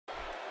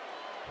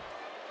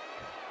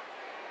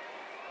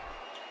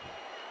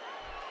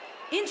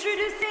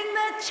Introducing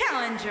the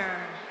challenger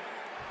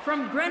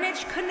from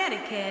Greenwich,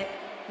 Connecticut,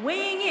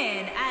 weighing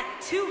in at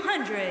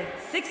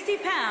 260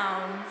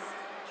 pounds,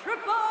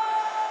 Triple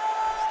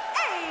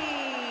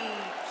H.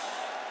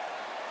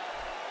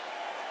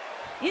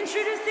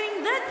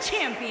 Introducing the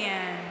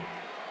champion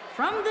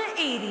from the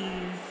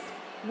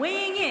 80s,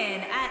 weighing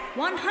in at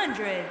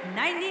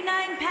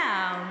 199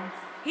 pounds,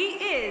 he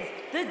is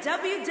the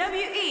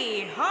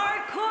WWE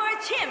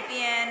Hardcore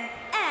Champion,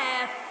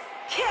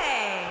 FK.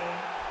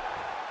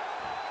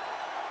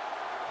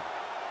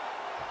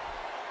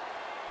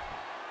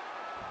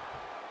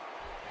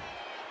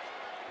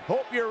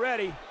 Hope you're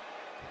ready.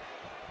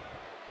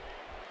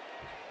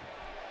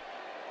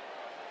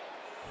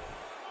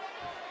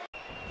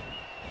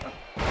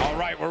 All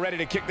right, we're ready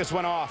to kick this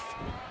one off.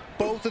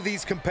 Both of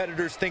these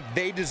competitors think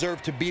they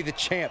deserve to be the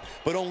champ,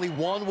 but only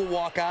one will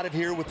walk out of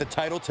here with the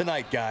title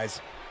tonight, guys.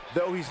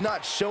 Though he's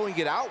not showing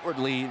it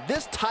outwardly,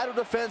 this title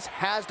defense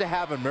has to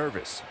have him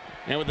nervous.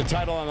 And with the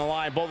title on the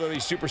line, both of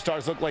these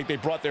superstars look like they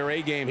brought their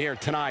A game here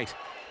tonight.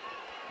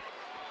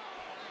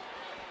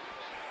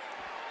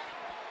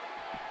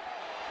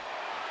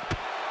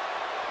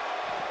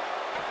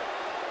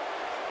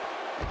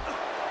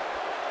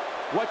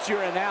 What's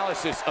your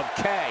analysis of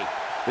Kay?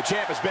 The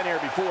champ has been here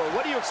before.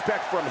 What do you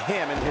expect from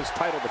him in his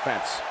title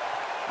defense?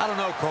 I don't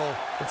know, Cole.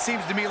 It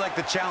seems to me like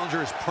the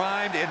challenger is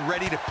primed and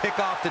ready to pick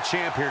off the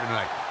champ here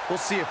tonight. We'll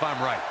see if I'm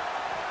right.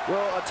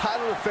 Well, a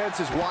title defense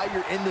is why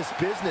you're in this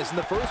business in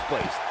the first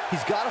place.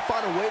 He's got to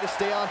find a way to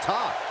stay on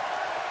top.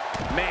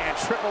 Man,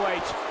 Triple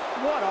H,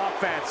 what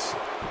offense.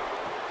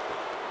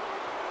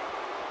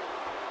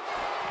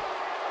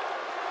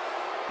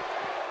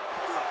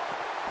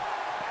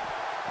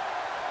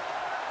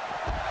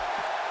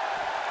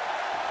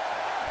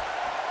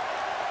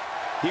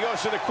 He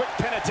goes for the quick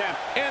pin attempt,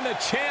 and the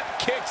champ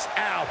kicks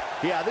out.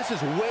 Yeah, this is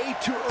way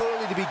too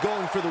early to be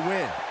going for the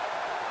win.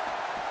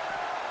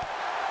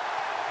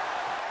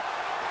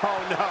 Oh,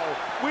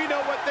 no. We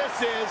know what this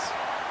is.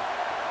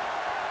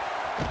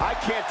 I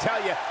can't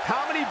tell you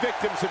how many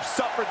victims have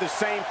suffered the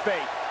same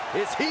fate.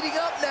 It's heating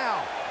up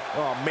now.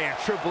 Oh, man,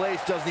 Triple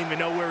H doesn't even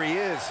know where he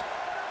is.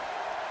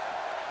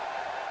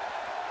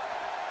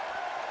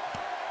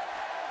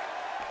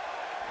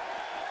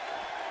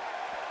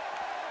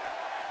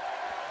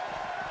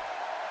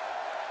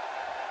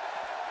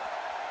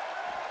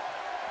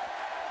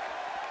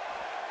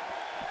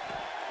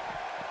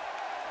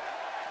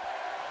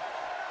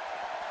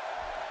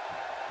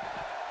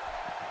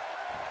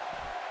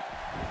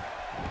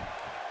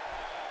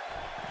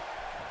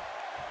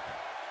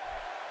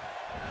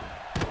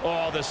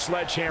 Oh, the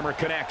sledgehammer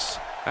connects.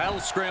 That'll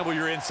scramble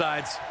your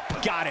insides.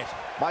 Got it.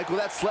 Michael,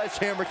 that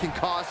sledgehammer can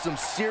cause some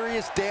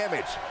serious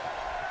damage.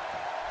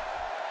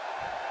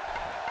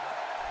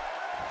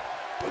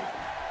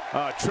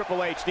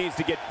 Triple H needs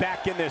to get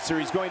back in this or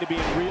he's going to be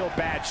in real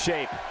bad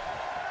shape.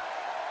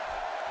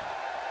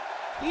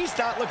 He's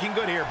not looking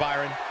good here,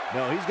 Byron.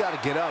 No, he's got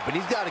to get up, and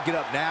he's got to get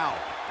up now.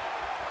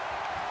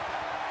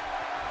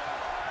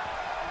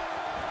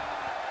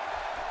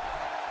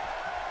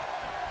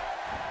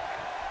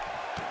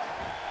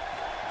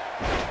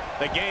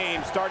 The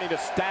game starting to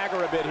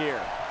stagger a bit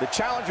here. The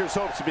challenger's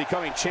hopes of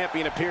becoming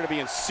champion appear to be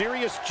in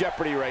serious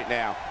jeopardy right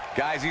now.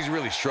 Guys, he's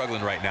really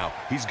struggling right now.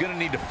 He's going to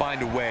need to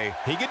find a way.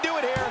 He can do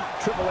it here.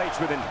 Triple H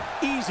with an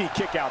easy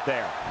kick out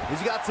there.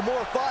 He's got some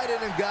more fight in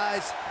him,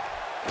 guys.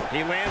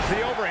 He lands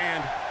the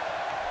overhand.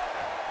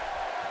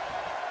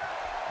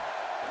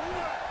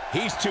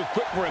 He's too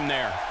quick for him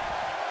there.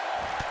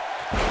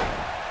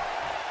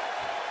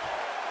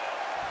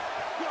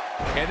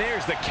 And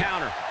there's the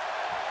counter.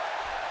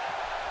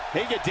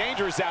 They get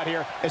dangerous out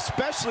here,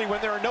 especially when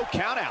there are no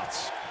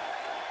countouts.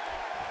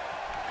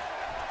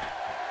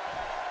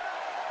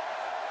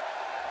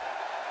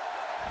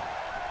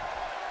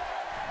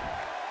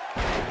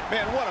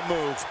 Man, what a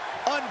move.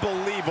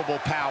 Unbelievable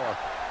power.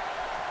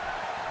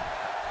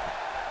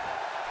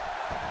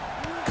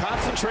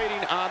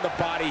 Concentrating on the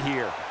body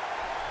here.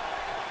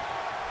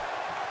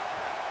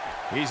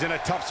 He's in a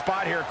tough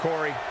spot here,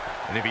 Corey.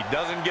 And if he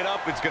doesn't get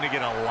up, it's going to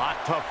get a lot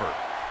tougher.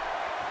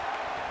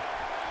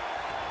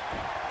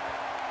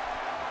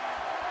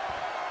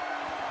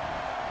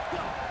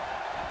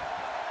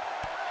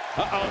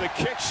 Uh-oh, the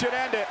kick should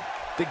end it.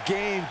 The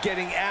game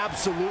getting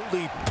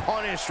absolutely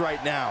punished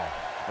right now.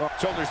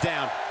 Shoulders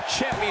down.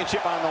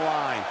 Championship on the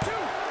line.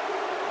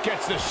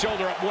 Gets the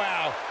shoulder up.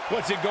 Wow.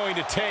 What's it going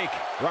to take?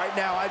 Right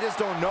now, I just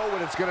don't know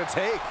what it's going to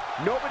take.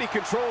 Nobody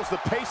controls the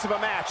pace of a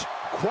match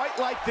quite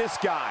like this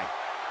guy.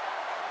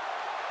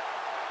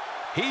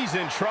 He's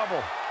in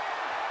trouble.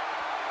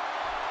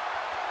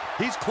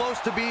 He's close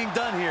to being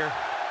done here.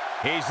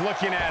 He's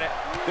looking at it.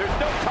 There's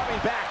no coming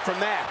back from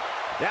that.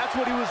 That's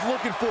what he was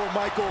looking for,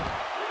 Michael.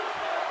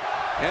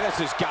 And this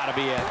has got to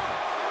be it.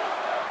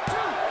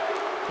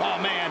 Oh,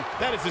 man,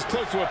 that is as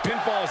close to a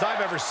pinfall as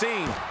I've ever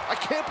seen. I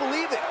can't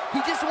believe it.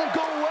 He just won't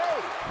go away.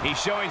 He's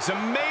showing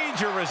some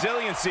major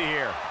resiliency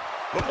here.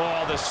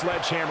 Oh, the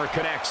sledgehammer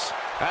connects.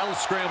 That'll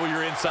scramble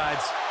your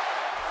insides.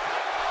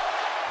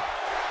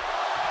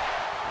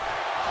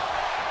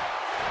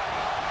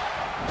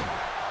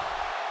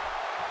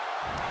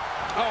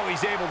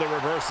 he's able to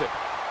reverse it.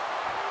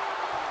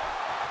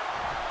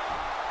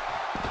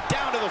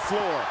 Down to the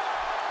floor.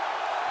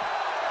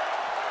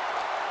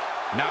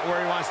 Not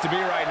where he wants to be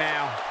right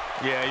now.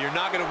 Yeah, you're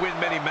not going to win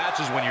many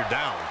matches when you're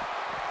down.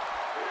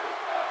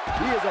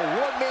 He is a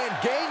one-man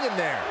gang in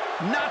there.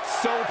 Not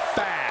so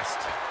fast.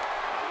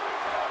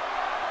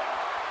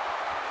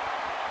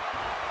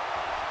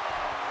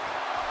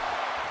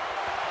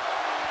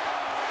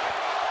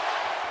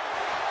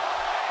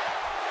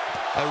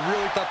 I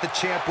really thought the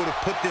champ would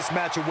have put this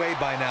match away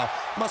by now.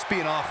 Must be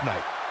an off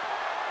night.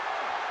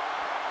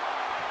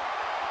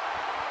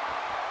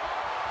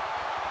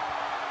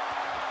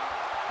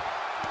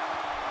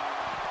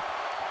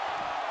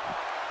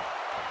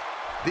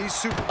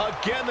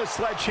 Again, the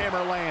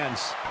sledgehammer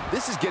lands.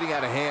 This is getting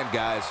out of hand,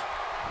 guys.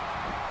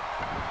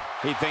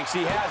 He thinks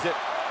he has it.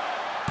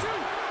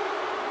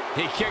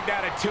 He kicked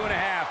out at 2.5.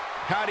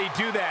 How'd he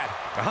do that?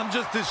 I'm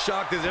just as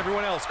shocked as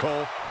everyone else,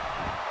 Cole.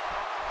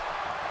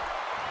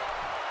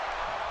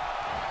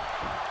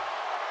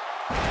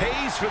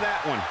 Pays for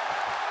that one.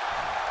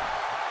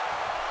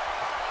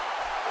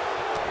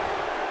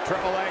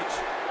 Triple H,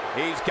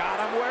 he's got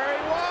him where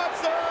he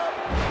wants him.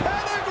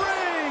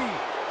 Pedigree!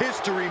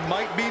 History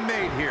might be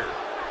made here.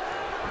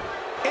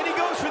 And he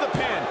goes for the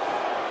pin.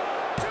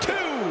 2.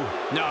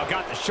 No,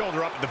 got the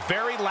shoulder up at the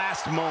very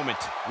last moment.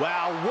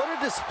 Wow, what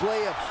a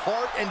display of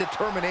heart and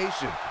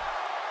determination.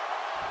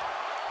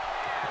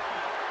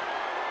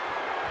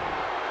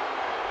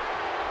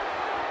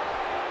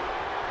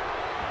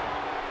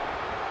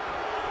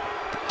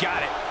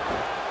 Got it.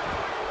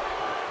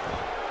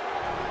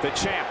 The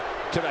champ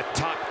to the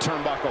top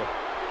turnbuckle.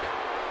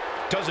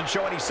 Doesn't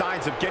show any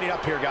signs of getting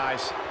up here,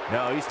 guys.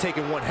 No, he's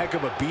taking one heck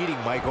of a beating,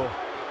 Michael.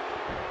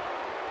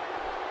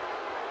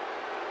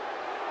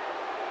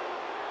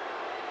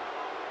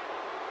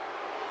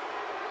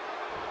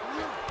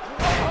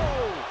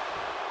 Oh!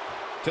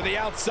 To the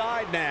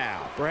outside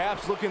now.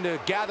 Perhaps looking to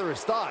gather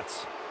his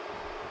thoughts.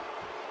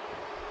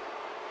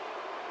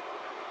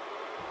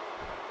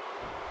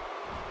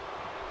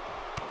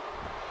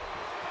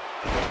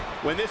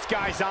 When this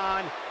guy's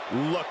on,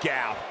 look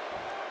out.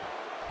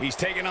 He's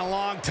taking a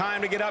long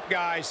time to get up,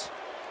 guys.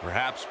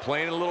 Perhaps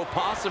playing a little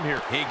possum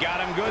here. He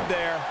got him good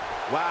there.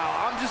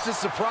 Wow, I'm just as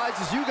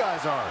surprised as you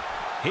guys are.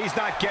 He's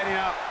not getting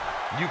up.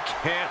 You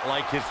can't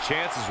like his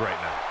chances right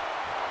now.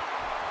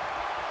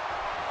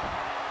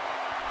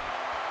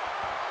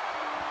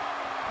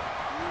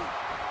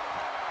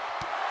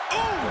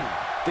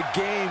 The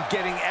game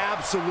getting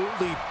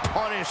absolutely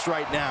punished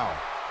right now.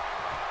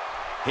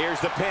 Here's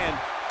the pin.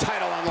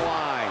 Title on the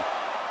line.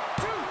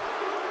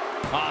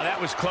 Oh,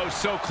 that was close,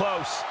 so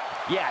close.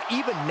 Yeah,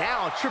 even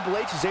now, Triple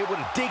H is able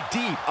to dig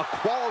deep, a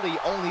quality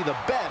only the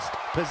best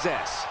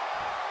possess.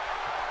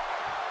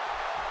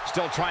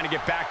 Still trying to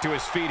get back to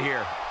his feet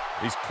here.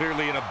 He's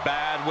clearly in a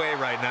bad way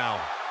right now.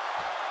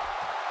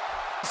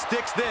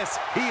 Sticks this,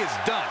 he is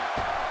done.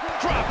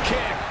 Drop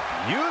kick.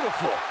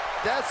 Beautiful.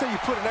 That's how you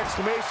put an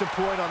exclamation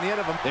point on the end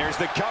of him. There's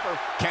the cover.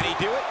 Can he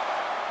do it?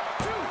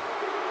 2,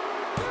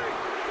 3.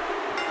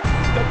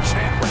 The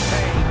champ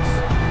retains.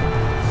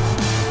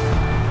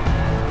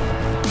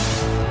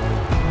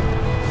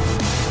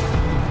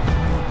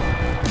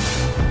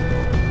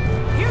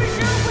 Here is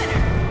your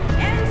winner,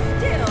 and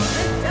still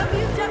the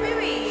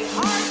WWE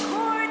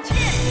Hardcore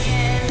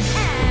Champion,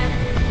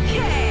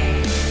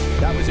 FK.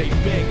 That was a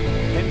big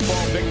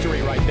pinfall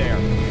victory right there.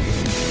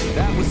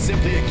 That was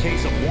simply a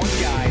case of one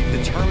guy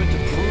determined to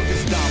prove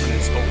his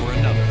dominance over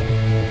another.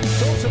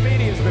 Social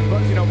media has been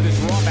buzzing over this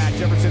Raw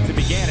match ever since it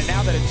began, and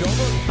now that it's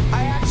over,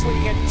 I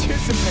actually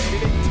anticipate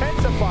it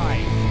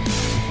intensifying.